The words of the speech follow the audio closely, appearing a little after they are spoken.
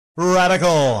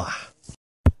Radical.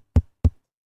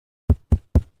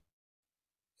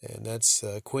 And that's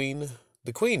the Queen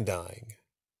dying,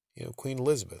 Queen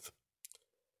Elizabeth.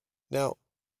 Now,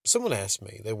 someone asked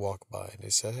me, they walked by and they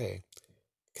said, "Hey,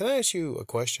 can I ask you a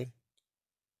question?"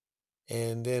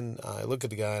 And then I look at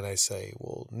the guy and I say,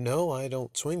 "Well, no, I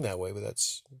don't swing that way, but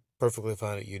that's perfectly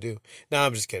fine that you do." No,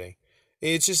 I'm just kidding.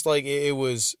 It's just like it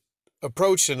was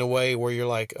approached in a way where you're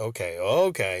like, okay,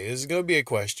 this is going to be a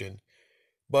question.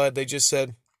 But they just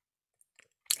said,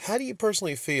 "How do you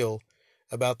personally feel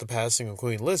about the passing of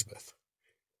Queen Elizabeth?"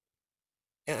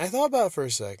 And I thought about it for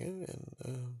a second,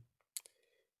 and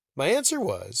my answer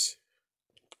was,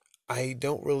 I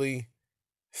don't really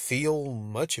feel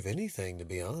much of anything, to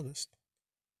be honest.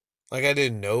 Like, I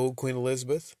didn't know Queen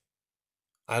Elizabeth.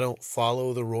 I don't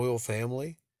follow the royal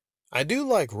family. I do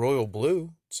like royal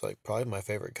blue. It's like probably my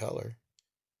favorite color.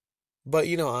 But,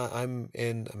 I'm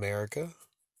in America.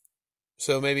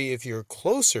 So maybe if you're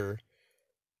closer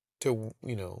to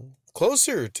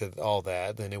all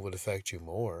that, then it would affect you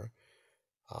more.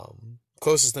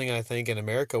 Closest thing I think in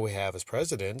America we have is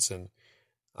presidents, and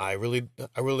I really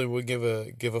would give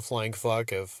a flying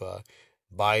fuck if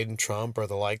Biden, Trump, or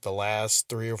the last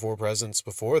 3 or 4 presidents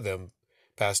before them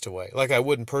passed away. Like, I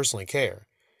wouldn't personally care.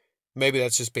 Maybe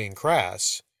that's just being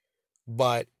crass.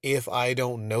 But if I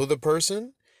don't know the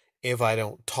person, if I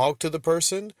don't talk to the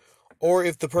person, or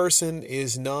if the person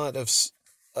is not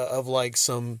of like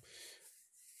some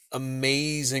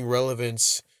amazing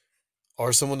relevance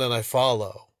or someone that I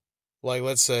follow, like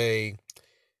let's say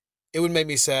it would make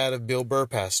me sad if Bill Burr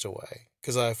passed away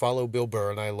because I follow Bill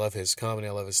Burr and I love his comedy,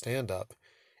 I love his stand up.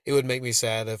 It would make me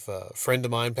sad if a friend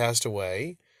of mine passed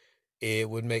away. It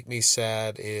would make me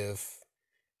sad if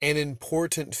an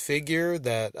important figure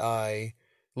that I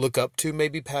look up to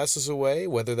maybe passes away,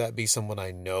 whether that be someone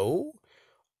I know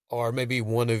or maybe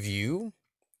one of you.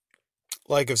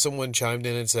 Like if someone chimed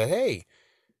in and said, "Hey,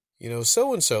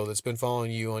 so and so that's been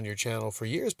following you on your channel for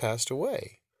years passed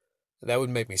away." That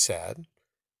would make me sad.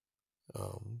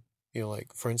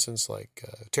 Like for instance, like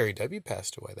Terry W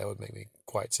passed away. That would make me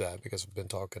quite sad because I've been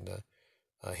talking to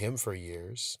him for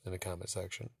years in the comment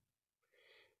section.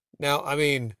 Now, I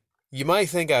mean, you might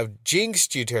think I've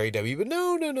jinxed you, Terry W, but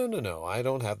no, no, no, no, no. I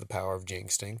don't have the power of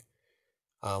jinxing.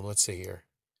 Let's see here.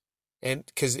 And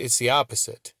because it's the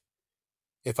opposite.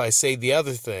 If I say the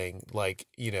other thing, like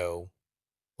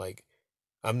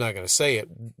I'm not going to say it,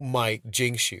 might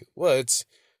jinx you. Well,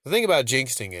 the thing about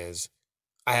jinxing is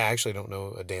I actually don't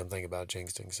know a damn thing about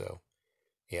jinxing. So,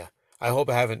 yeah. I hope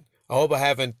I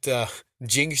haven't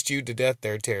jinxed you to death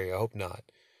there, Terry. I hope not.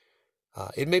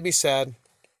 It made me sad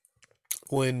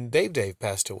when Dave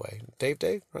passed away.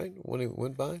 Dave, right? When he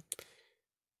went by.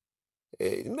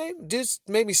 Just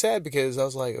made me sad because I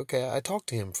was like, okay, I talked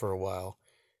to him for a while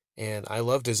and I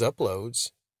loved his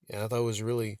uploads and I thought it was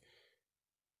really,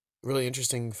 really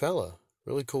interesting fella.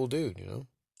 Really cool dude.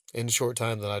 In the short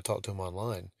time that I talked to him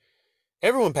online.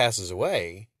 Everyone passes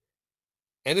away,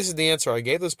 and this is the answer I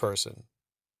gave this person.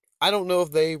 I don't know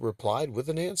if they replied with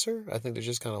an answer. I think they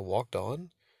just kind of walked on.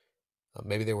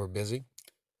 Maybe they were busy.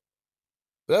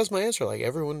 But that was my answer. Like,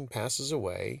 everyone passes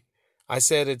away. I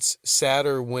said it's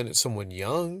sadder when it's someone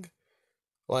young,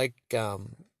 like,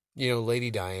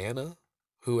 Lady Diana,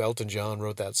 who Elton John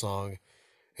wrote that song,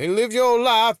 "And live your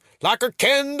life like a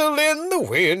candle in the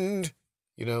wind."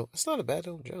 It's not a bad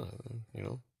Elton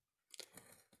John.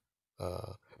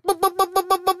 Uh,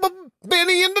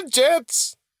 Benny and the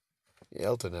Jets. Yeah,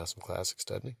 Elton has some classics,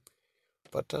 doesn't he?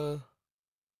 But,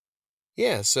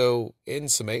 yeah, so in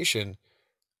summation,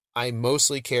 I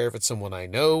mostly care if it's someone I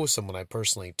know, someone I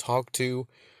personally talk to,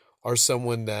 or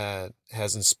someone that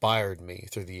has inspired me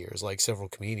through the years, like several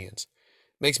comedians.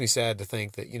 Makes me sad to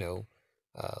think that,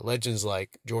 legends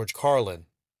like George Carlin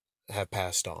have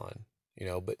passed on,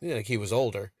 but he was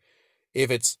older. If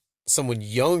it's someone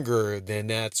younger, then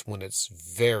that's when it's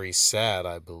very sad,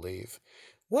 I believe.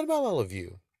 What about all of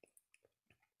you?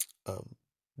 Um,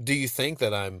 do you think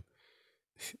that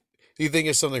do you think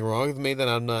there's something wrong with me that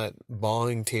I'm not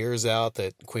bawling tears out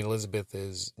that Queen Elizabeth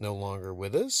is no longer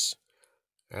with us?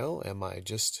 Well, am I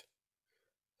just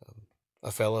um,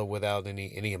 a fellow without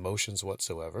any emotions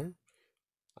whatsoever?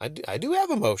 I do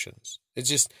have emotions. It's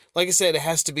just, like I said, it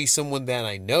has to be someone that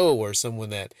I know or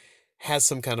someone that has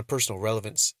some kind of personal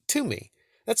relevance to me.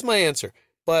 That's my answer.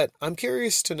 But I'm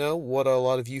curious to know what a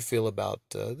lot of you feel about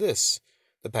the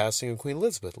passing of Queen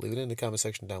Elizabeth. Leave it in the comment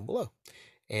section down below.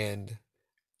 And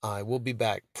I will be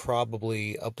back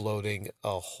probably uploading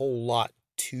a whole lot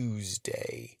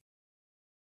Tuesday.